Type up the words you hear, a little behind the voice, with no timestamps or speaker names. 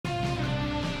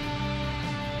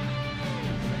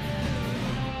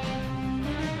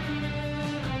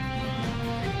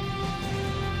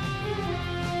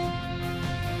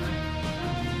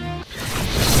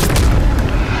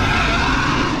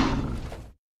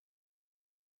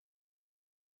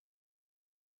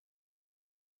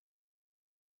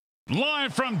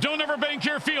Live from Don't Ever Bank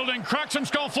Your Field in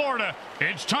Cracksumskull, Florida,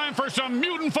 it's time for some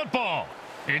mutant football.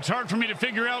 It's hard for me to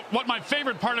figure out what my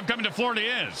favorite part of coming to Florida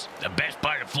is. The best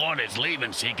part of Florida is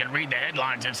leaving so you can read the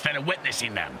headlines instead of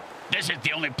witnessing them. This is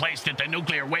the only place that the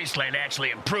nuclear wasteland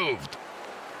actually improved.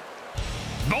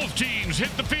 Both teams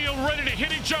hit the field ready to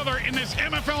hit each other in this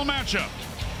MFL matchup.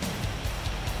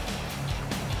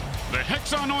 The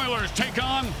Hexxon Oilers take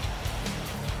on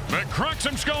the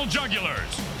Cracksumskull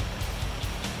Jugulars.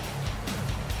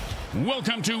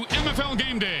 Welcome to MFL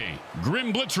Game Day.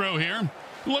 Grim Blitzrow here.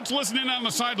 Let's listen in on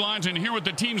the sidelines and hear what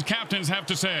the team's captains have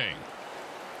to say.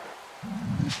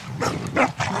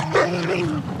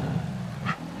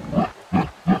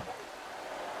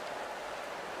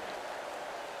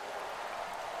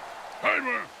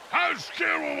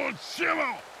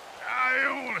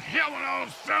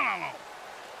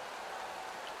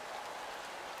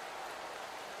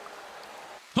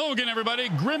 Hello again, everybody.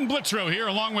 Grim Blitzrow here,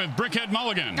 along with Brickhead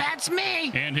Mulligan. That's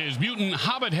me. And his mutant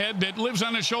hobbit head that lives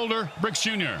on his shoulder, Bricks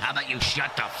Jr. How about you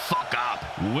shut the fuck up?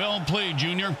 Well played,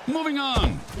 Junior. Moving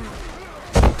on.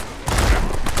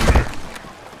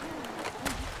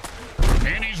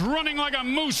 And he's running like a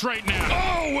moose right now.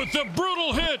 Oh, with the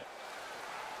brutal hit.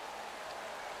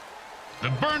 The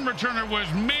burn returner was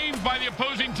maimed by the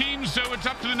opposing team, so it's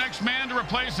up to the next man to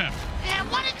replace him.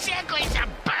 What exactly is a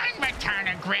burn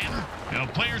returner, Grim?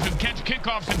 Players who catch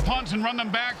kickoffs and punts and run them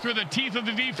back through the teeth of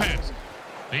the defense.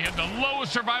 They have the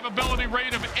lowest survivability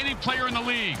rate of any player in the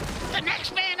league. The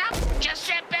next man up just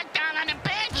sat back down on the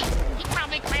bench. He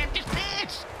probably cramped his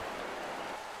pants.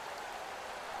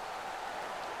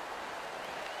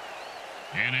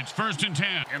 And it's 1st and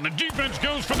 10. And the defense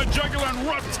goes for the jugular and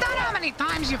runs. It's not how many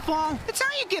times you fall. It's how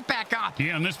you get back up.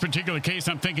 Yeah, in this particular case,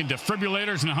 I'm thinking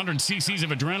defibrillators and 100 cc's of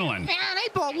adrenaline. Yeah, an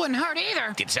 8-ball wouldn't hurt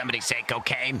either. Did somebody say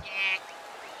cocaine?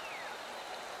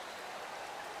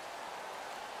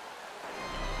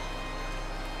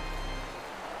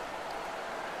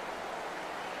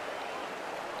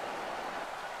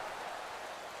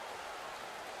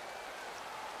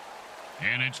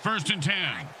 And it's 1st and 10.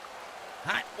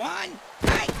 Hot one.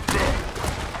 Hey.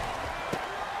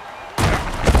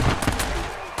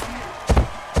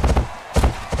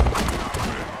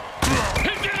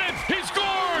 He did it! He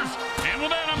scores! And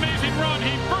with that amazing run,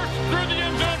 he bursts through the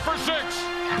end zone for 6.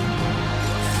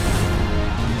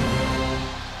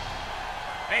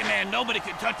 Hey, man, nobody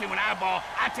can touch me when I ball.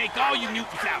 I take all you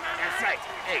mutants out. That's right.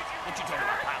 Hey, what you talking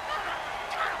about, pal?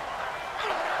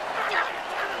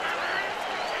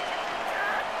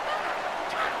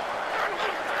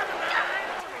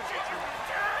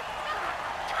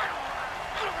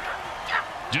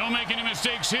 Don't make any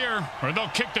mistakes here, or they'll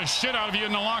kick the shit out of you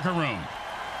in the locker room.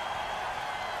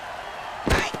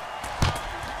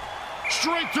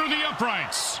 Straight through the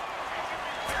uprights.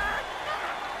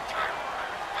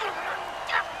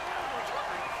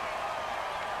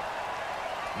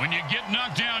 When you get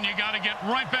knocked down, you got to get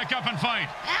right back up and fight.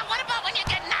 What about when you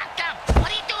get knocked up? What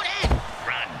do you do then?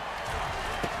 Run.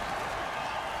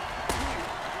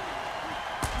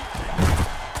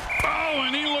 Oh,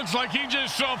 and he looks like he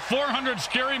just saw 400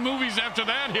 scary movies after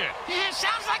that hit.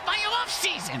 Sounds like my off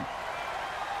season.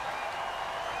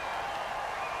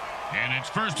 And it's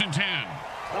 1st and 10.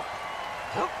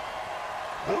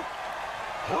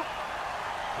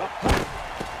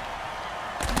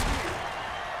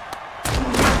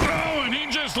 Oh, and he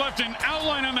just left an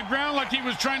outline on the ground like he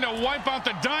was trying to wipe out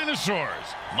the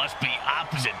dinosaurs. Must be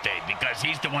opposite day because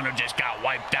he's the one who just got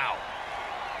wiped out.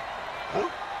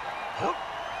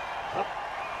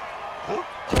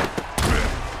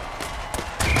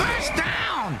 First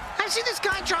down! I've seen this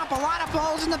guy drop a lot of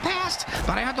balls in the past,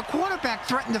 but I heard the quarterback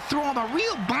threaten to throw him a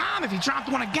real bomb if he dropped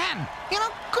one again. You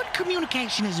know, good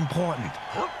communication is important.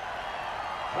 4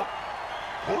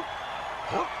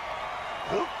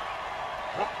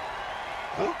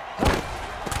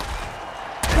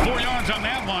 yards on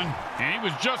that one, and he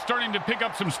was just starting to pick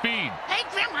up some speed. Hey,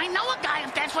 Grim, I know a guy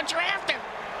if that's what you're after.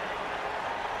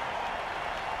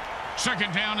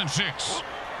 2nd down and 6.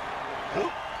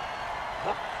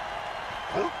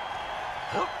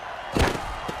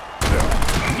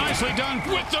 Nicely done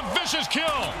with the vicious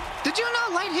kill. Did you know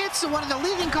light hits are one of the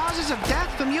leading causes of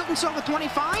death for mutants over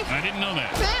 25? I didn't know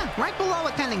that. Yeah, right below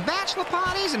attending bachelor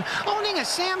parties and owning a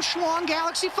Sam Schlong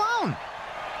Galaxy phone.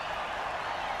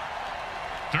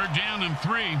 3rd down and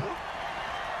 3.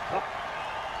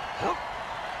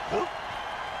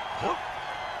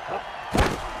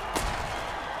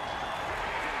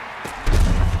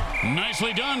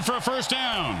 Nicely done for a 1st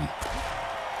down.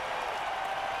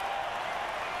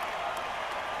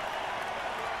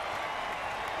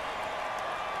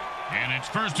 And it's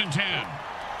 1st and 10.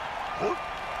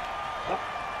 Oh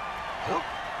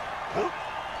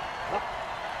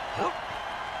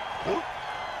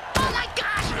my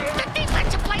gosh! The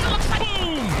defensive player looks like...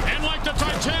 Boom! And like the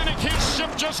Titanic, his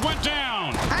ship just went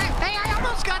down. Hey, I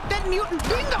almost got that mutant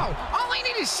bingo. All I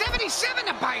need is 77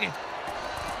 to bite it.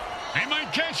 They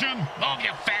might catch him. Move,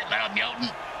 you fat little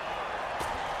mutant.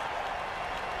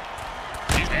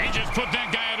 He just put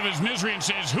that guy out of his misery and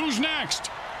says, who's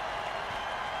next?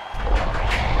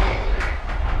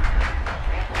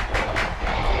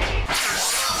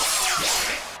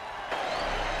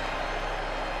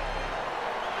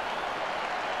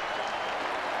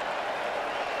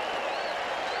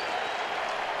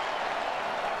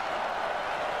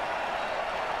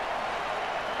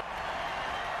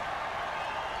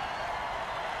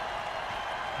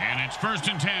 And it's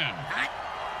 1st and 10.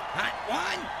 Hot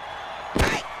one.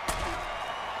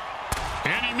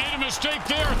 And he made a mistake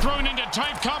there, throwing into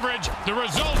tight coverage. The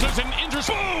result is an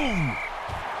boom!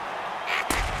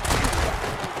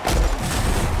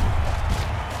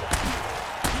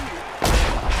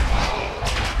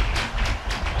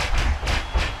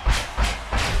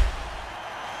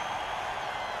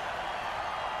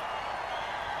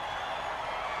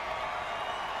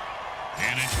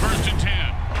 And it's 1st and 10.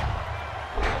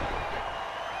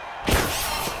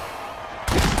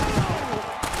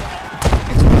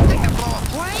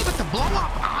 Blow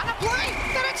up on a play?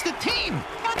 That's the team.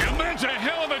 And that's a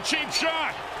hell of a cheap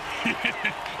shot.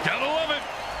 Gotta love it.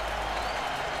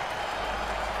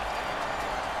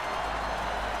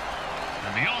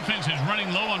 And the offense is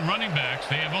running low on running backs.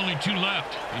 They have only 2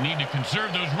 left. They need to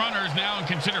conserve those runners now and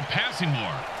consider passing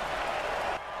more.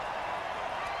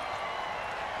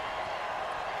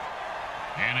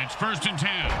 And it's 1st and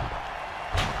 10.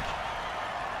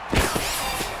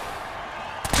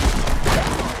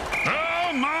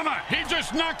 Mama, he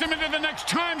just knocked him into the next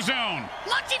time zone.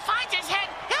 Once he finds his head,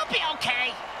 he'll be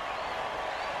okay.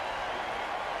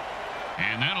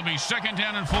 And that'll be 2nd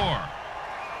down and 4.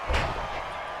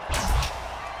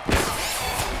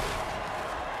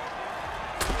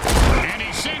 And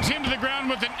he sends him to the ground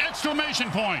with an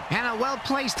exclamation point. And a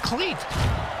well-placed cleat.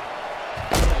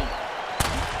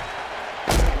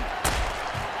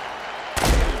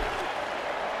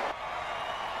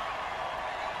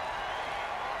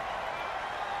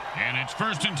 And it's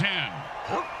 1st and 10.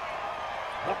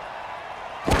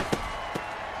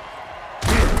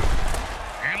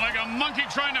 And like a monkey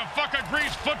trying to fuck a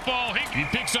greased football, he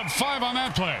picks up 5 on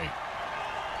that play.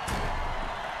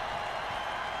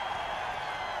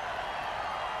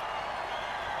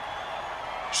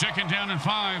 Second down and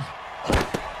 5.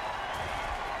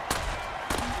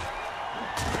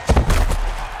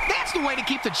 That's the way to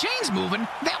keep the chains moving.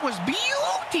 That was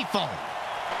beautiful.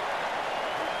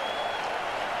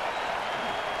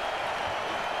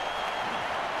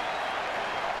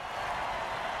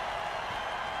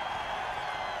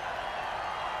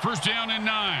 First down and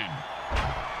 9.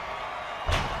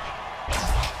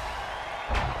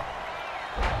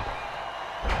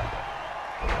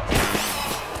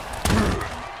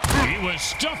 He was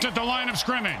stuffed at the line of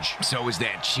scrimmage. So was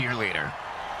that cheerleader.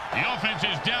 The offense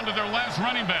is down to their last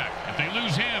running back. If they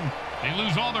lose him, they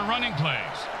lose all their running plays.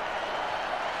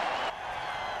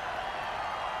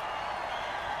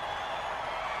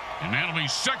 And that'll be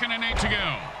 2nd and 8 to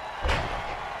go.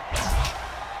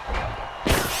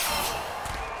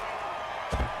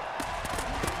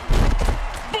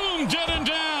 Dead and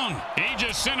down. He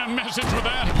just sent a message with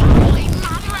that. Holy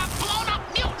mother of blown-up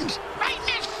mutants right in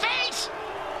his face.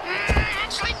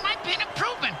 Actually, might be an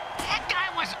improvement. That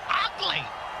guy was ugly.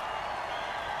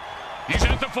 He's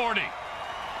at the 40.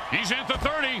 He's at the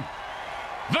 30.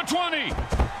 The 20.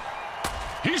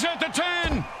 He's at the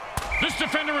 10. This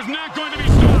defender is not going to be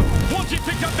stopped. Once he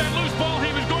picked up that loose ball,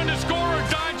 he was going to score or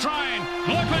die trying.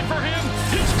 Luckily for him,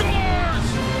 he scores!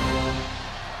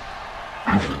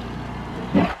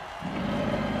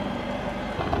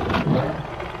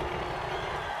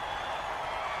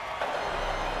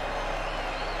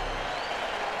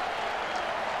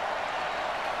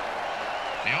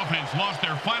 The offense lost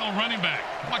their final running back.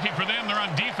 Lucky for them, they're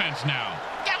on defense now.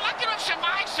 They're lucky to have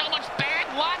survived so much bad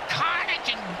luck, carnage,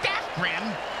 and death,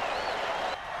 Grim.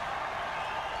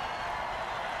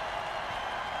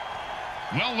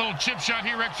 Well, little chip shot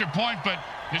here, extra point, but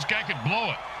this guy could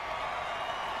blow it.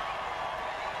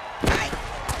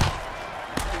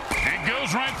 It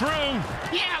goes right through.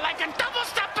 Yeah, like a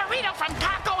double-stuffed burrito from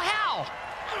Taco Hell.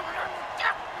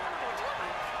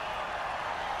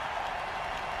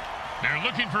 They're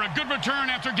looking for a good return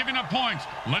after giving up points.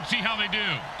 Let's see how they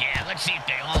do. Yeah, let's see if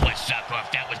they always suck or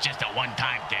if that was just a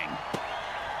one-time thing.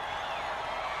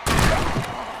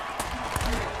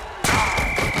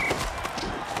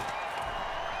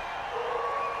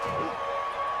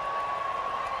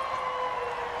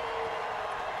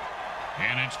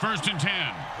 first and 10.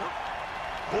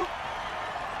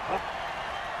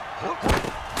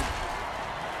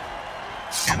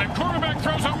 And the quarterback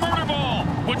throws a murder ball,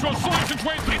 which will slice its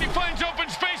way through. And he finds open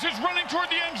spaces running toward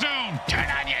the end zone. Turn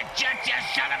on your jets, you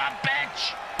son of a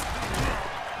bitch!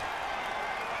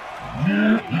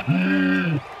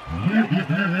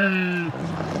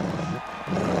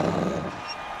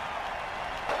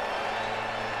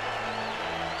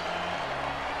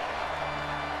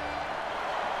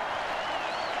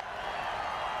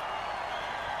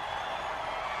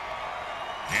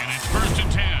 And it's first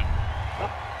and 10.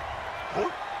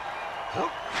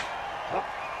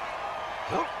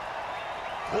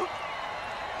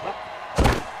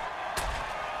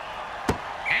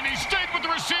 And he stayed with the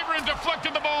receiver and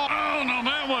deflected the ball. Oh, no,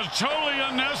 that was totally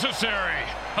unnecessary.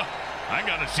 I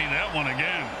got to see that one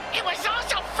again. It was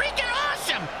also freaking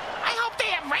awesome. I hope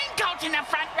they have raincoats in the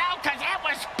front row because that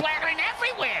was splattering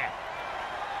everywhere.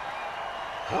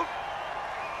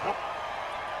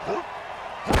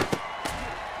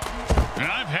 And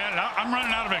I've had it. I'm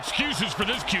running out of excuses for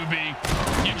this QB.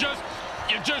 You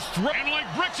just throw. And like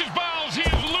bricks his balls, he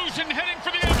is loose and heading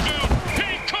for the end zone.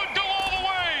 He could go all the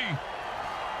way.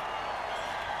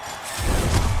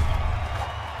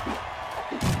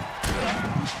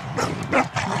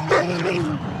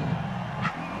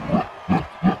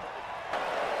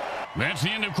 That's the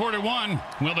end of quarter one.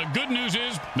 Well, the good news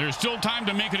is there's still time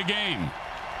to make it a game.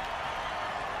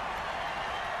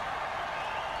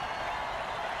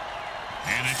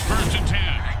 And it's first and 10.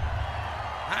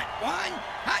 Hot one,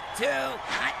 hot two,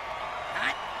 hot.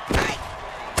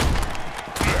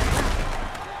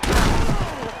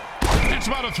 That's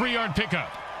about a 3-yard pickup.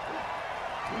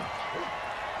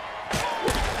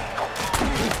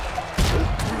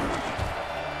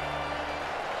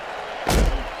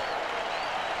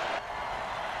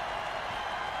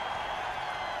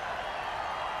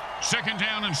 Second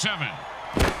down and 7.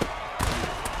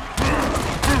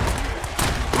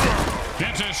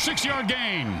 That's a 6-yard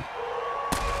gain.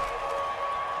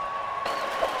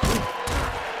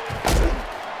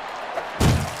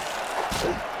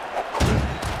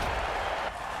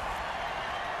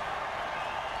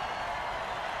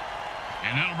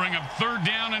 And that'll bring up third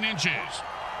down and inches.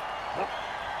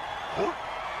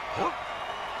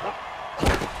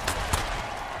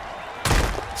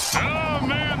 Oh,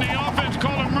 man, the offense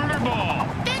called a murder ball.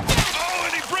 Oh,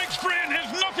 and he breaks free and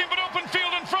has nothing but open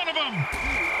field in front of him.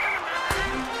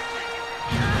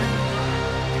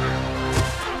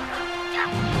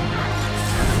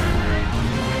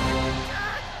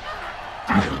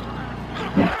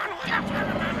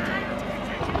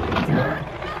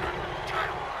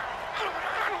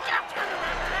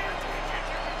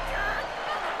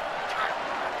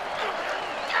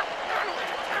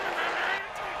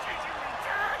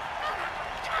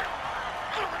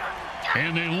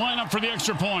 And they line up for the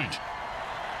extra point.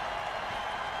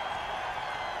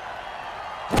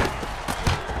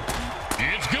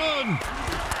 It's good.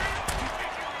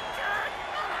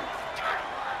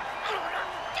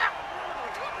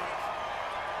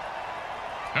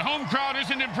 The home crowd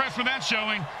isn't impressed with that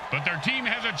showing, but their team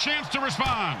has a chance to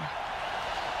respond.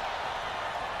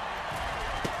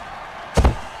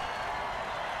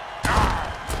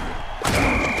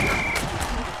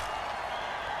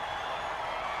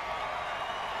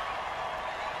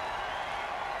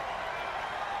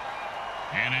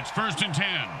 And it's first and 10.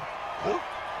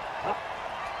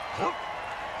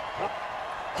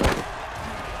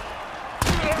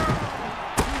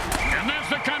 And that's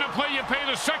the kind of play you pay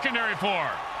the secondary for.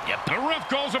 Yep. The ref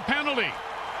calls a penalty.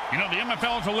 You know, the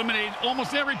MFL has eliminated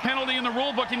almost every penalty in the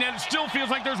rule book, and yet it still feels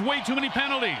like there's way too many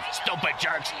penalties. Stupid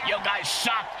jerks. You guys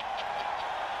suck.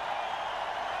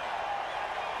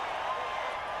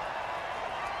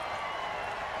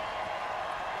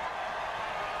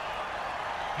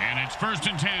 And it's first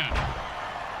and 10.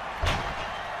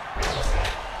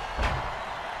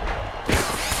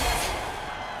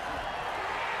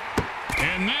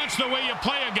 And that's the way you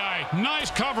play a guy.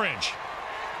 Nice coverage.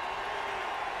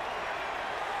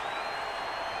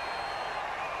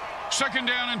 Second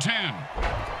down and 10.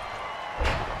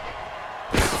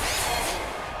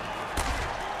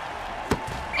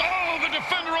 Oh, the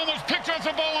defender almost picked off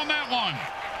the ball on that one.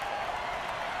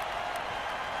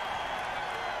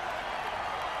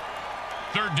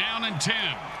 Third down and 10.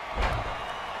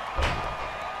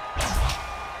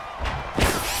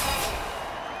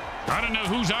 I don't know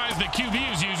whose eyes the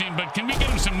QB is using, but can we get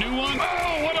him some new ones?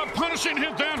 Oh, what a punishing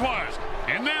hit that was.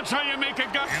 And that's how you make a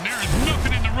guy. And there is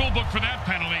nothing in the rule book for that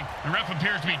penalty. The ref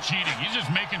appears to be cheating. He's just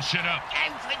making shit up.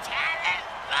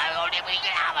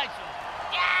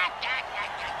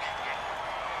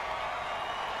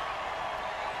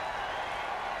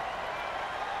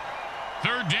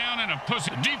 Third down and a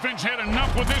pussy. Defense had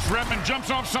enough with this rep and jumps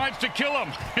off sides to kill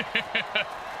him.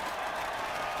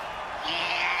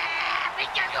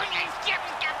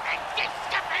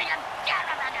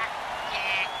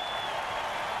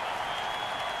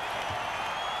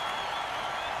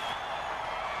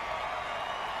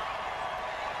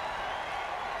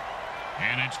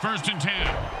 And it's 1st and 10.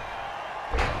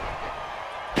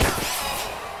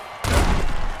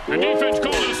 The defense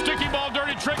called a sticky ball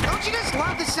dirty trick. Don't you just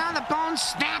love the sound of bones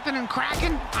snapping and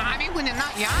cracking? I mean, when they're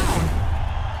not your own.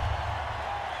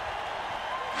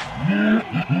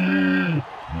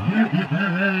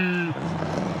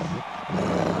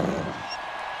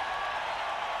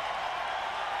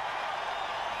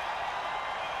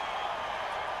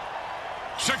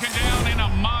 Second down in a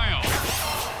mile.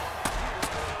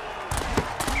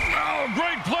 Oh,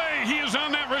 great play. He is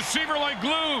on that receiver like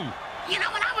glue. You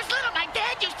know, when I was little, my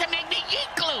dad used to make me eat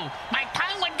glue. My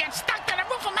tongue would get stuck to the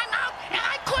roof of my mouth, and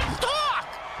I couldn't talk.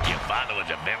 Your father was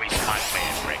a very smart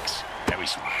man, Bricks. Very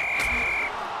smart.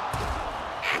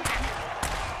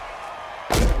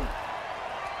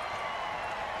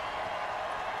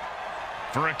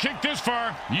 For a kick this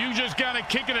far, you just got to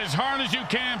kick it as hard as you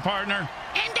can, partner.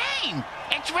 And aim.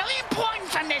 It's really important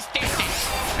from this distance.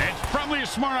 It's probably a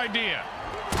smart idea.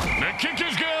 The kick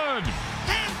is good.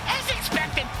 As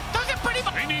expected, those are pretty...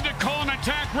 They need to call an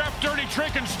attack ref dirty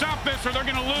trick and stop this or they're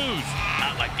going to lose.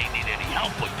 Not like they need any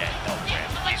help with that, though, Grim.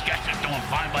 These guys are doing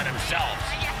fine by themselves.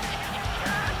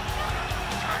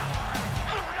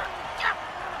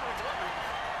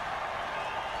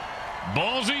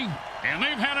 Ballsy, and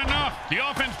they've had enough. The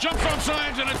offense jumps on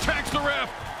sides and attacks the ref.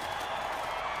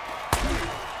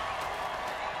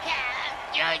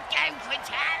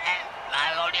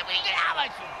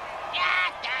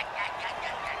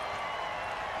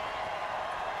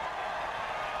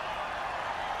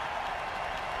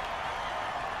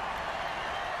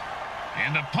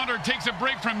 And the punter takes a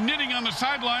break from knitting on the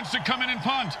sidelines to come in and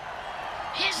punt.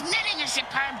 His knitting is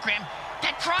superb, Grim.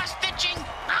 That cross-stitching,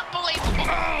 unbelievable.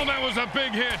 Oh, that was a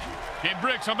big hit. Hey,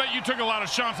 Bricks, I bet you took a lot of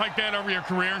shots like that over your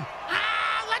career.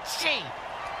 Let's see.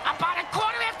 About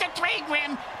 3:15,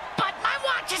 Grim, but my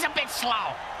watch is a bit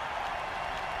slow.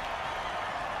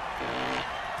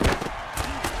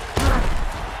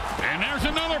 And there's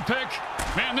another pick.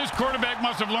 Man, this quarterback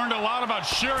must have learned a lot about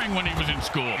sharing when he was in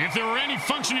school. If there were any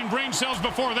functioning brain cells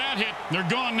before that hit, they're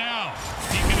gone now.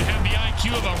 He could have the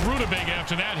IQ of a rutabaga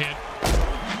after that hit.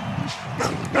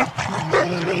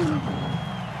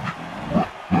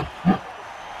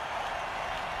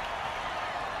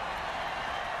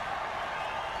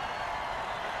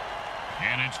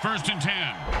 And it's 1st and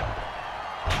 10.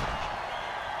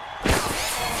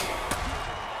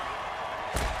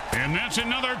 And that's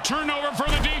another turnover for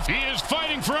the defense. He is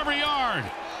fighting for every yard.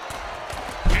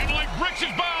 And like Bricks'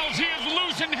 balls, he is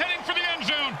loose and heading for the end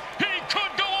zone. He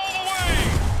could go all the way.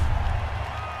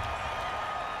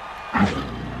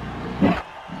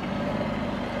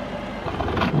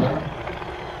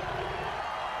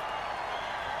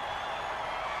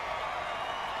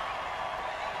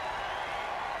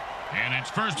 And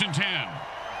it's 1st and 10.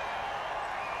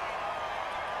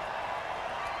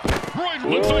 Roy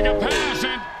looks like a pass,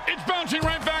 and it's bouncing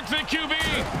right back to the QB.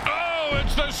 Oh,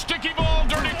 it's the sticky ball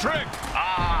dirty trick.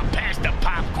 Pass the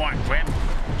popcorn, Grim.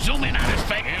 Zoom in on his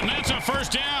face. And that's a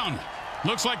 1st down.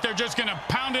 Looks like they're just going to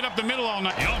pound it up the middle all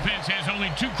night. The offense has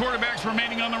only 2 quarterbacks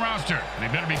remaining on the roster. They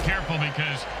better be careful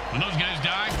because when those guys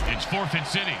die, it's forfeit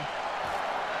city.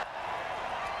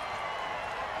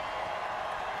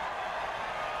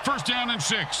 First down and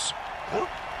 6.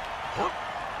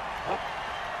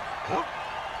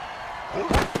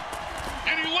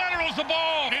 And he laterals the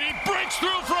ball, and he breaks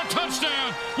through for a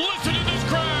touchdown. Listen to this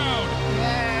crowd.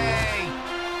 Yay!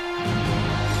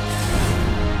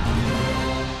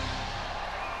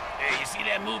 Hey, you see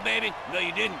that move, baby? No,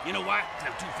 you didn't. You know why? 'Cause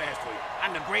I'm too fast for you.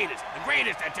 I'm the greatest. The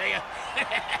greatest, I tell you.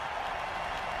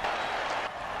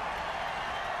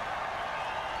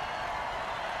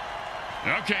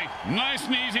 Okay, nice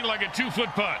and easy like a 2-foot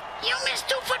putt. You miss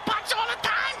 2-foot putts all the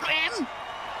time, Grim.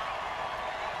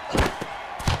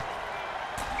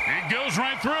 It goes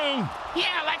right through.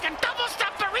 Yeah, like a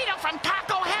double-stuffed burrito from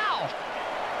Taco Hell.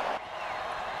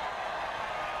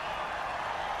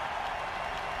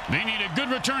 They need a good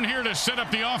return here to set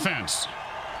up the offense.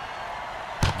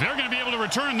 They're going to be able to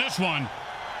return this one.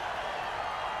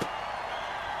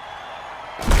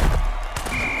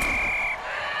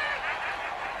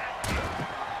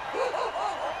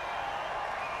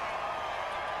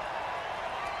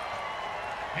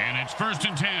 And it's 1st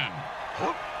and 10.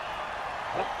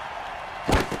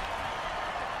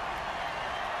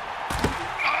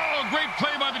 Oh, great Great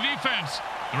play by the defense.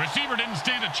 The receiver didn't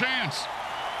stand a chance.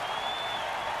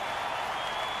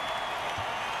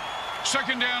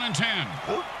 2nd down and 10.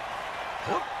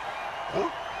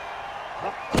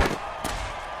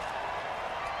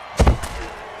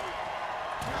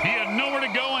 He had nowhere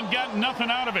to go and got nothing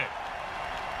out of it.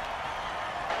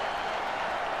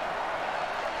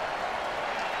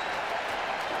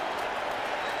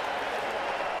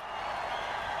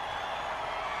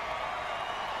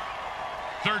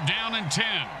 Third down and 10.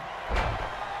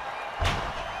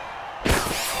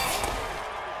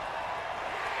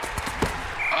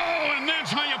 Oh, and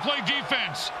that's how you play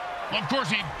defense. Well, of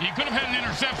course, he could have had an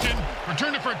interception,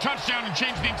 returned it for a touchdown, and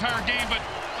changed the entire game, but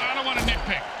I don't want to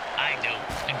nitpick. I do.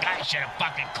 The guy should have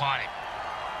fucking caught it.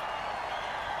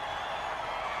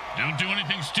 Don't do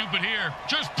anything stupid here.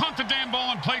 Just punt the damn ball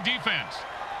and play defense.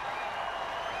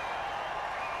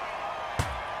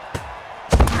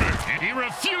 He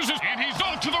refuses, and he's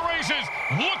off to the races.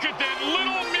 Look at that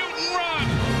little mutant run.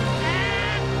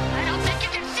 I don't think you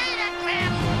can say that, Grim.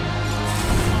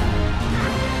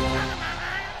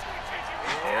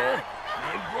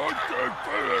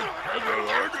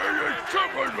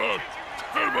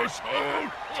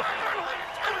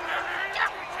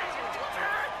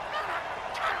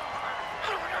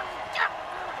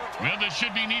 Well, this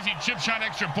should be an easy chip shot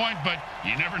extra point, but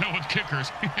you never know with kickers.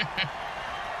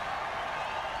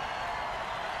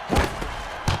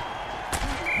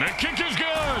 The kick is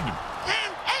good.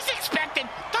 As expected,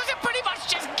 those are pretty much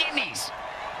just gimmies.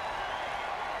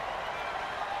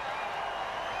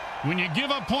 When you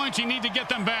give up points, you need to get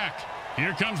them back.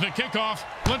 Here comes the kickoff.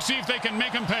 Let's see if they can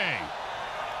make them pay.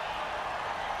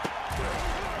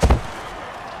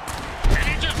 And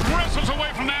he just wrestles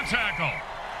away from that tackle.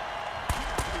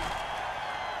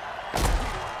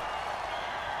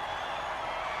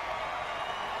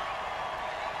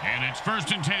 And it's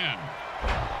 1st and 10.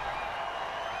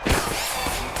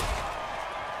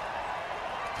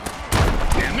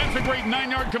 And that's a great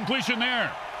 9-yard completion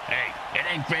there. Hey, it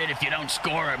ain't great if you don't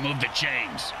score or move the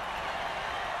chains.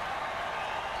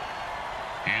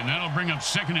 And that'll bring up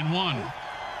 2nd and 1.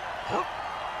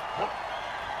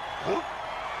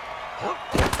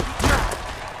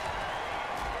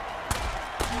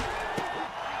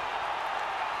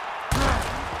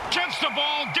 Catch the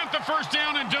ball, get the 1st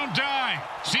down, and don't die.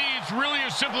 See, it's really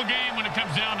a simple game when it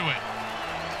comes down to it.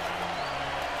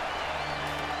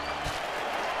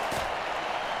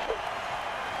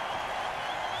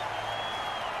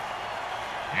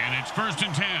 And it's 1st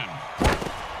and 10.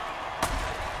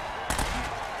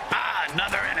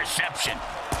 Another interception.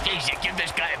 Geez, you give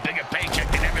this guy a bigger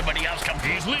paycheck than everybody else comes.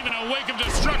 He's leaving a wake of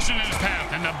destruction in his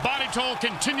path, and the body toll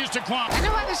continues to climb. And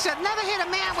whoever said never hit a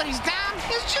man when he's down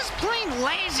is just plain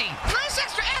lazy. Nice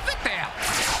extra effort there.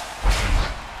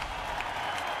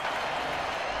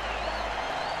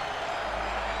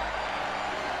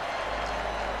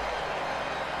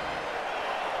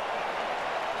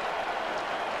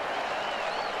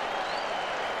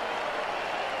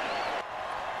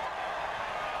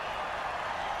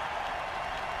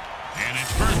 And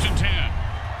it's 1st and 10.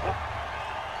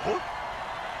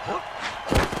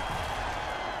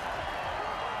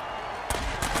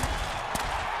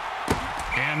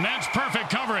 And that's perfect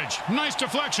coverage. Nice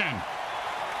deflection.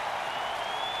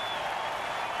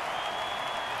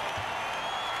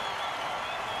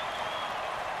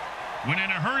 When in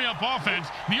a hurry-up offense,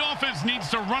 the offense needs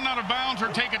to run out of bounds or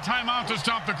take a timeout to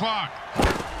stop the clock.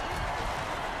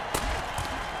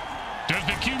 Does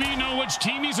the QB know which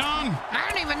team he's on? I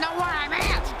don't even know where I'm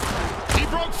at. He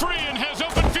broke free and has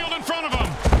open field in front of him.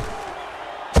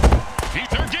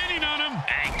 They're gaining on him.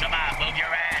 Hey, come on, move your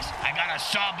ass. I got a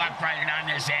sawbuck riding on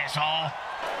this asshole.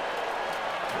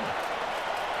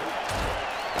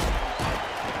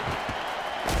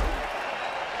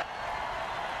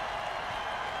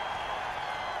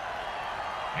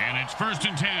 And it's 1st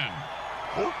and 10.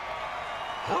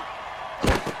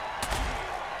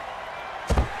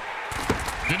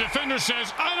 The defender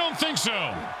says, I don't think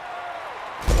so.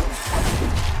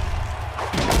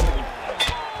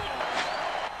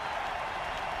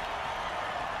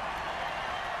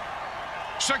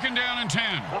 Second down and 10.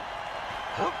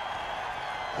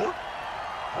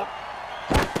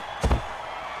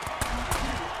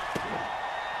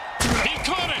 He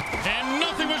caught it, and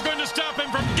nothing was going to stop him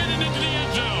from getting into the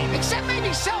end zone. Except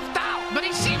maybe self-doubt, but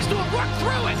he seems to have worked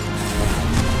through it.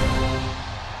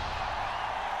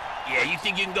 Yeah, you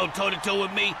think you can go toe-to-toe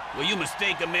with me? Well, you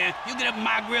mistaken, man. You get up in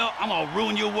my grill, I'm gonna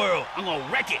ruin your world. I'm gonna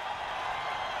wreck it.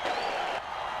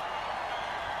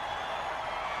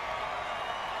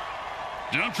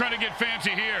 Don't try to get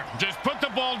fancy here. Just put the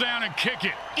ball down and kick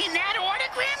it. In that order,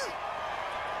 Grim?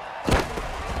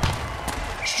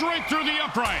 straight through the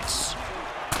uprights.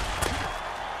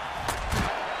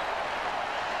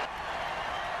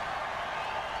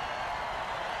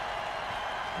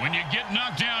 When you get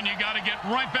knocked down, you got to get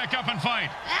right back up and fight.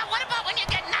 What about when you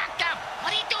get knocked up?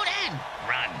 What do you do then?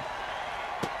 Run.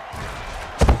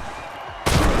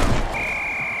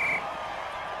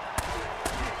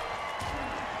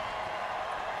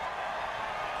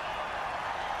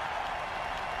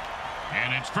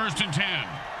 And it's 1st and 10.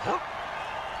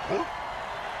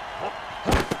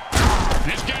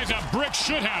 This guy's a brick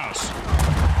shithouse.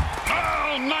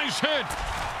 Oh, nice hit.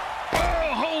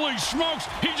 Oh, holy smokes.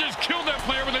 He just killed that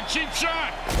player with a cheap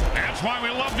shot. That's why we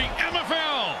love the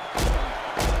MFL.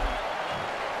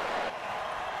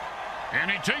 And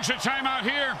he takes a timeout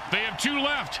here. They have 2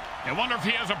 left. I wonder if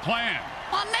he has a plan.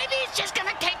 Well, maybe he's just going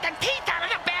to take the teeth out of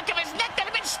the back of his neck that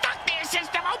have been stuck there since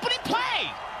the opening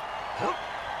play.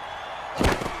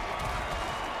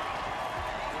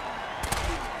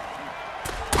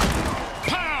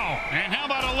 And how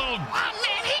about a little... Oh,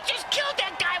 man, he just killed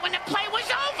that guy when the play was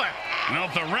over. Well,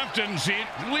 if the ref didn't see it,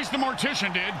 at least the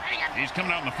mortician did. He's coming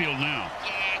out in the field now.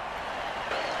 Yeah.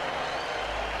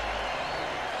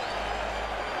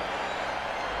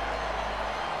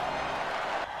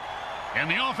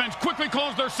 And the offense quickly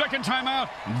calls their 2nd timeout.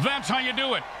 That's how you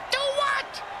do it. Do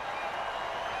what?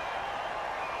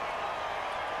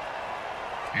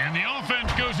 And the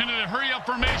offense goes into the hurry-up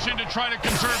formation to try to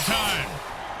conserve time.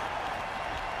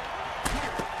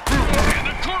 And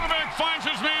the quarterback finds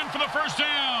his man for the 1st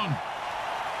down.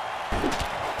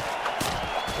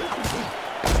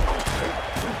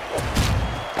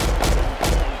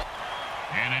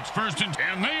 And it's 1st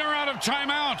and they are out of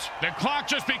timeout. The clock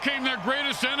just became their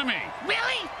greatest enemy.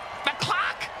 Really? The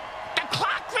clock? The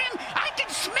clock, Grim? I can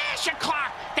smash a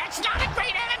clock. That's not a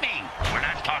great enemy. We're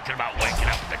not talking about waking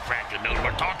up at the crack of noon.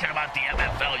 We're talking about the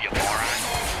MFL, you moron.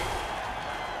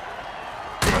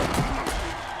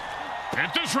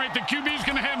 At this rate, the QB is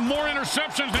going to have more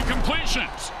interceptions than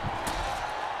completions.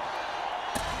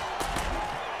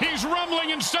 He's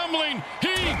rumbling and stumbling.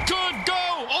 He could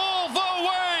go all the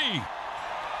way.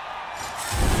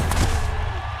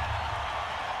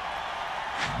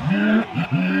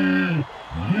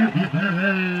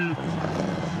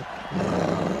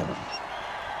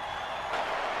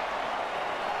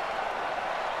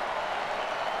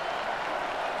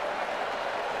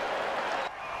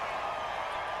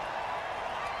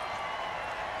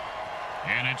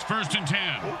 And it's 1st and 10.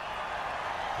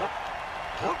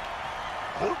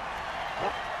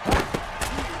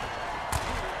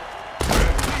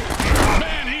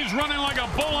 Man, he's running like a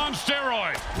bull on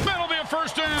steroids. That'll be a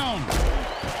 1st down.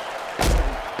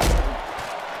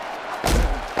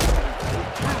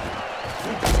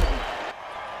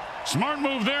 Smart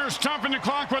move there, stopping the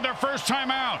clock with their 1st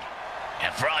timeout.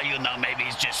 And for all you know, maybe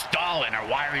he's just stalling or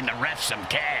wiring the refs some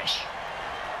cash.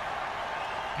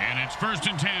 And it's 1st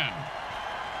and 10.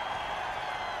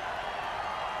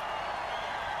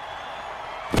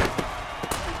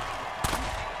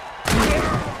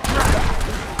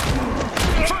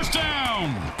 First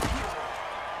down.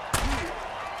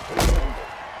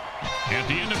 At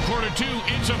the end of quarter 2,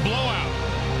 it's a blowout.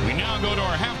 We now go to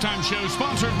our halftime show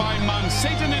sponsored by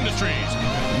Monsatan Industries,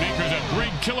 makers of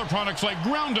great killer products like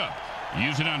Groundup.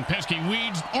 Use it on pesky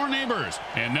weeds or neighbors,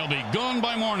 and they'll be gone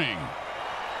by morning.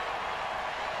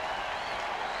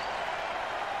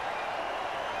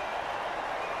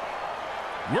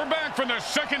 We're back for the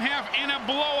 2nd half in a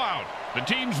blowout. The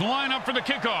teams line up for the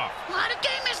kickoff. Well, the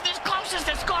game isn't as close as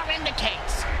the score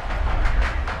indicates.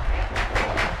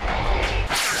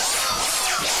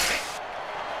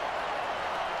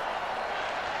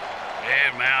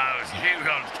 Yeah, man, I was here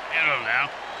on the channel now.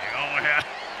 You know,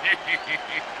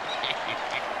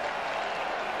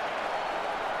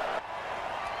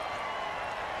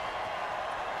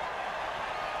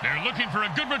 They're looking for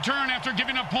a good return after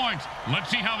giving up points. Let's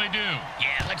see how they do.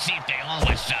 yeah, let's see if they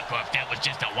always suck or if that was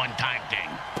just a one-time thing.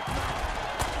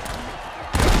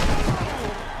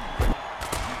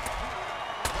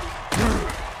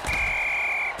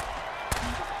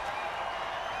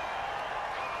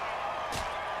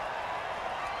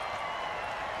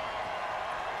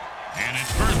 And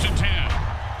it's 1st and 10.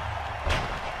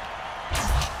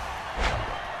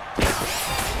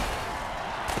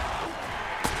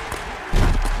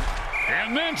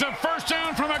 And then it's a 1st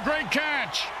down from a great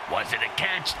catch. Was it a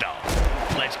catch, though?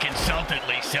 Let's consult at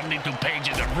least 72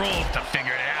 pages of rules to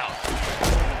figure it out.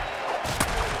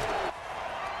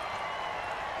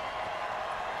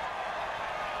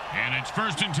 And it's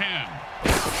 1st and 10.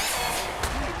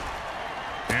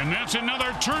 And that's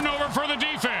another turnover for the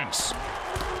defense.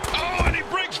 Oh, and he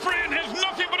breaks free and has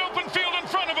nothing but open field in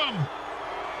front of him.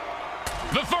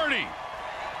 The 30.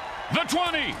 The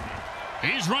 20.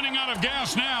 He's running out of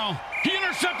gas now. He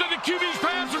intercepted the QB's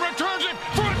pass and returns it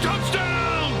for a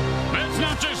touchdown. That's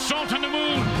not just salt on the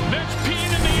moon. That's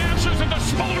peeing in the ashes of the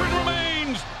smoldering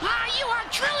remains. Ah, you are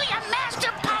truly a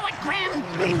master poet, Grim.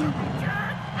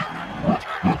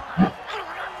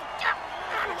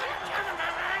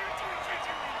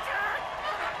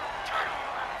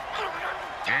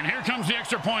 And here comes the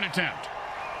extra point attempt.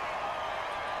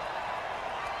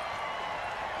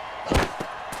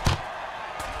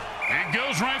 It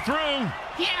goes right through.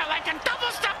 Yeah, like a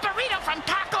double-stuffed burrito from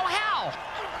Taco Hell.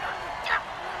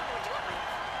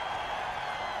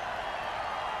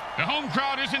 The home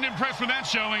crowd isn't impressed with that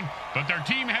showing, but their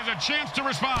team has a chance to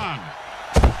respond.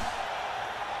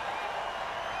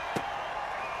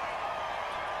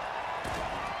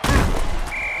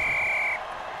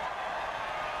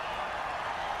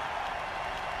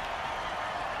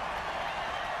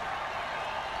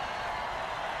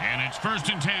 And it's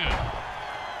 1st and 10.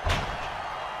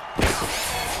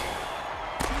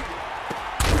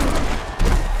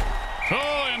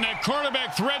 Oh, and the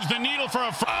quarterback threads the needle for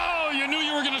a... Oh, you knew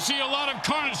you were going to see a lot of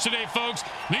carnage today, folks.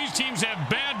 These teams have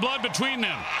bad blood between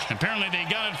them. Apparently, they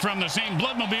got it from the same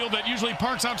bloodmobile that usually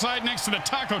parks outside next to the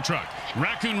taco truck.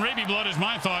 Raccoon rabies blood is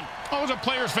my thought. Always a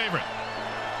player's favorite.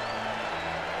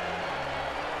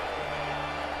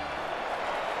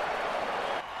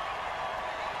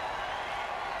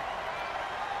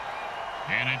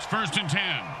 And it's 1st and 10.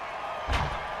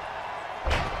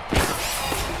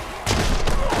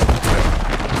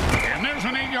 And there's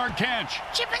an 8-yard catch.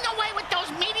 Chipping away with those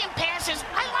medium passes,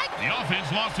 I like... The offense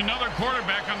lost another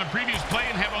quarterback on the previous play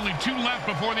and have only 2 left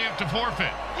before they have to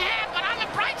forfeit. Yeah, but on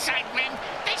the bright side, Grim,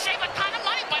 they save a ton of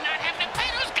money by not having to pay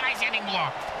those guys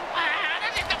anymore.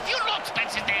 The funeral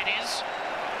expenses, that is.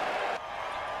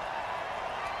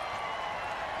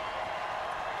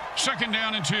 Second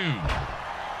down and 2.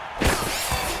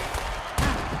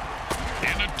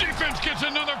 And the defense gets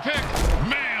another pick.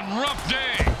 Man, rough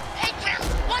day. Hey, Grim,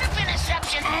 what if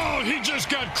interception? Oh, he just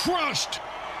got crushed.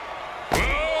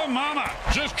 Oh, mama.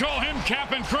 Just call him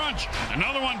Cap'n Crunch.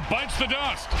 Another one bites the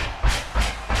dust.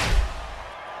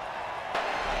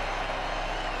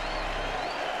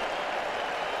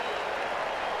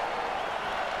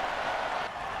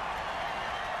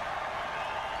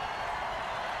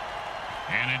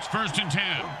 And it's 1st and 10.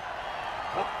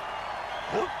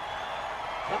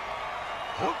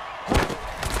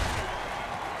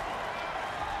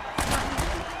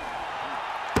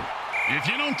 If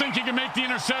you don't think you can make the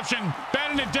interception,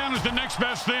 batting it down is the next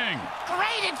best thing.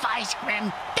 Great advice,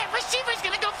 Grim. That receiver's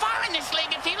gonna go far in this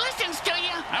league if he listens to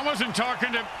you. I wasn't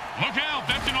talking to... Look out,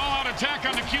 that's an all-out attack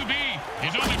on the QB.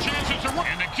 His only chances are...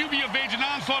 And the QB evades an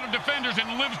onslaught of defenders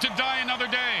and lives to die another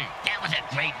day. That was a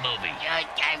great movie.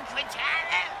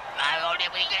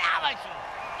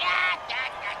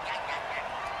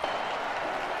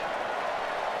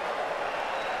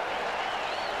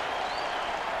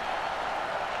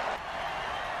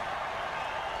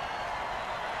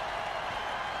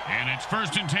 And it's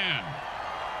 1st and 10.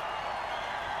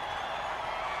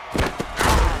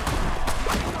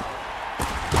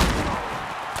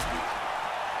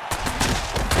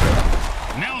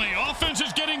 Now the offense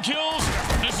is getting kills.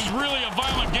 This is really a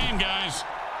violent game, guys.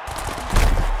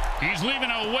 He's leaving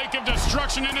a wake of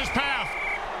destruction in his path.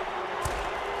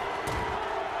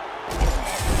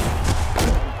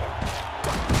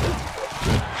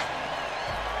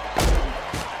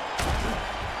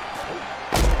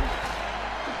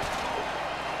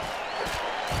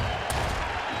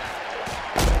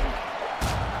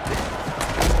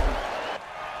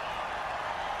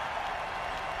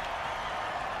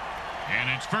 And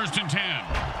it's 1st and 10.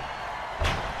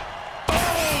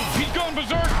 Oh, he's going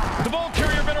berserk. The ball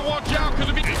carrier better watch out because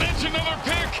if he gets another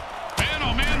pick. Man,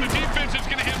 oh man, the defense is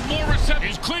going to have more reception.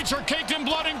 His cleats are caked in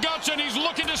blood and guts, and he's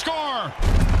looking to score.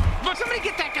 But somebody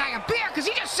get that guy a beer because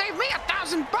he just saved me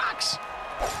 $1,000.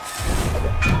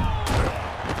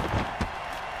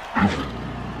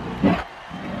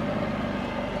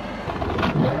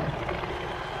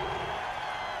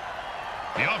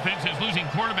 The offense is losing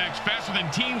quarterbacks faster than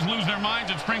teams lose their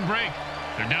minds at spring break.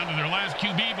 They're down to their last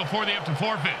QB before they have to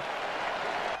forfeit.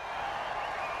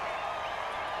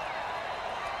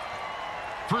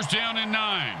 1st down and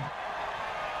 9.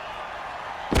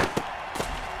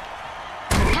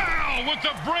 Pow! With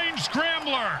the brain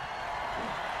scrambler.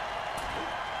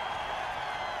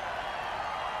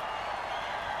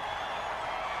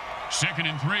 Second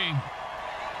and 3.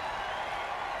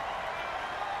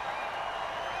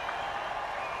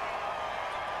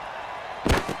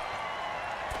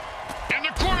 And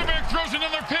the quarterback throws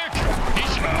another pick.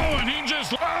 Oh, and he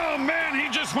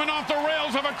just went off off the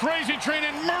rails of a crazy train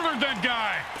and murdered that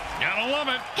guy. Gotta love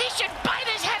it. He should bite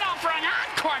his head off for an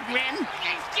encore, Grim.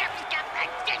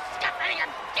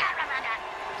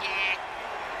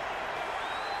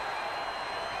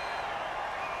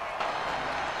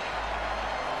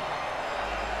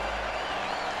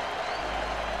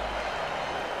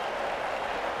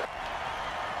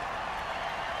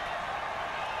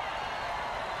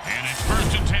 And it's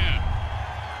 1st and 10.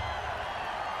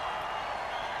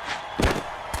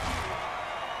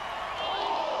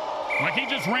 Like he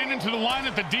just ran into the line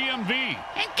at the DMV.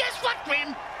 And guess what,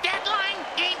 Grim? That line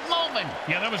ain't moving.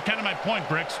 Yeah, that was kind of my point,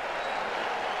 Bricks.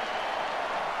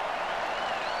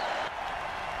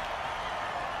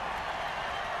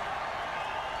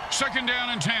 Second down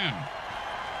and 10.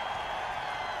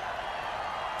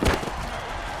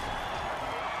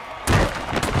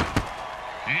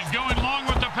 He's going long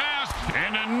with the pass,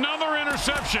 and another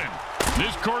interception.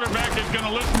 This quarterback is going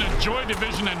to listen to Joy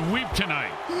Division and weep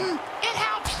tonight. It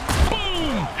helps.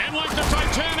 Boom! And like the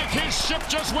Titanic, his ship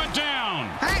just went down.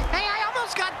 Hey, I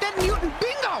almost got that mutant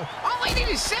bingo. All I need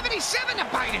is 77 to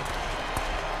bite it.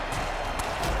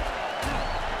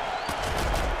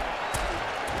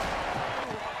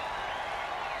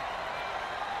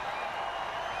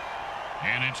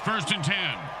 And it's 1st and 10.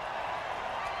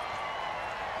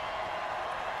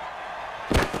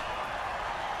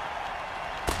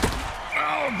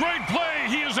 Oh, great play.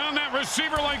 He is on that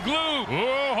receiver like glue.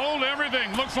 Oh, hold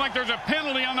everything. Looks like there's a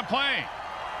penalty on the play.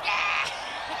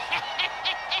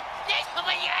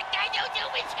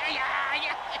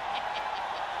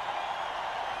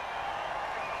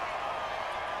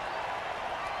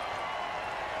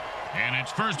 And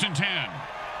it's 1st and 10.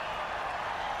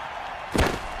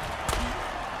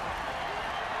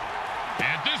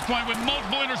 At this point, with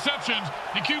multiple interceptions,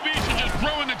 the QB should just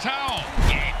throw in the towel.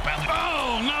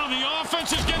 Oh, now the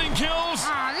offense is getting kills.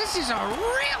 This is a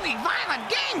really violent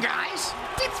game, guys.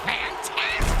 It's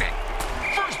fantastic.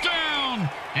 1st down.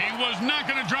 He was not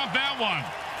going to drop that one.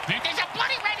 There's a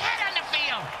bloody red head on the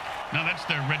field. No, that's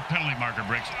their red penalty marker,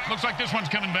 Bricks. Looks like this one's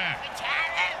coming back.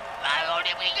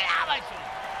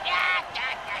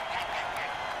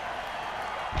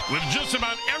 With just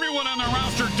about everyone on their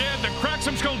roster dead, the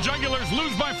Cracksumskull Jugulars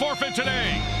lose by forfeit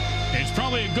today. It's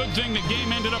probably a good thing the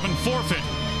game ended up in forfeit.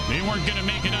 They weren't going to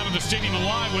make it out of the stadium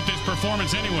alive with this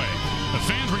performance anyway. The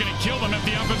fans were going to kill them if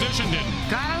the opposition didn't.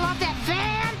 Gotta love that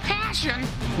fan passion.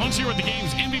 Let's hear what the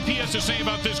game's MVP has to say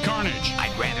about this carnage.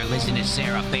 I'd rather listen to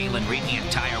Sarah Palin read the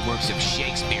entire works of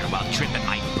Shakespeare while tripping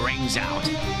my brains out.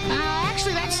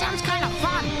 Actually, that sounds kind of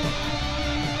fun.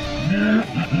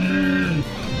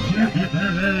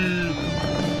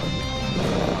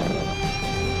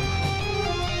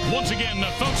 Once again, the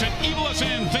folks at Evil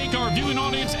SN thank our viewing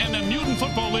audience and the Mutant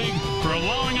Football League for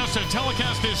allowing us to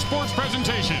telecast this sports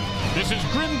presentation. This is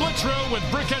Grim Blitzrow with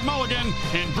Brickhead Mulligan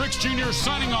and Bricks Jr.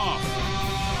 signing off.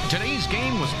 Today's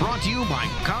game was brought to you by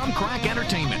Crack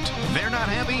Entertainment. They're not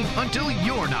happy until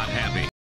you're not happy.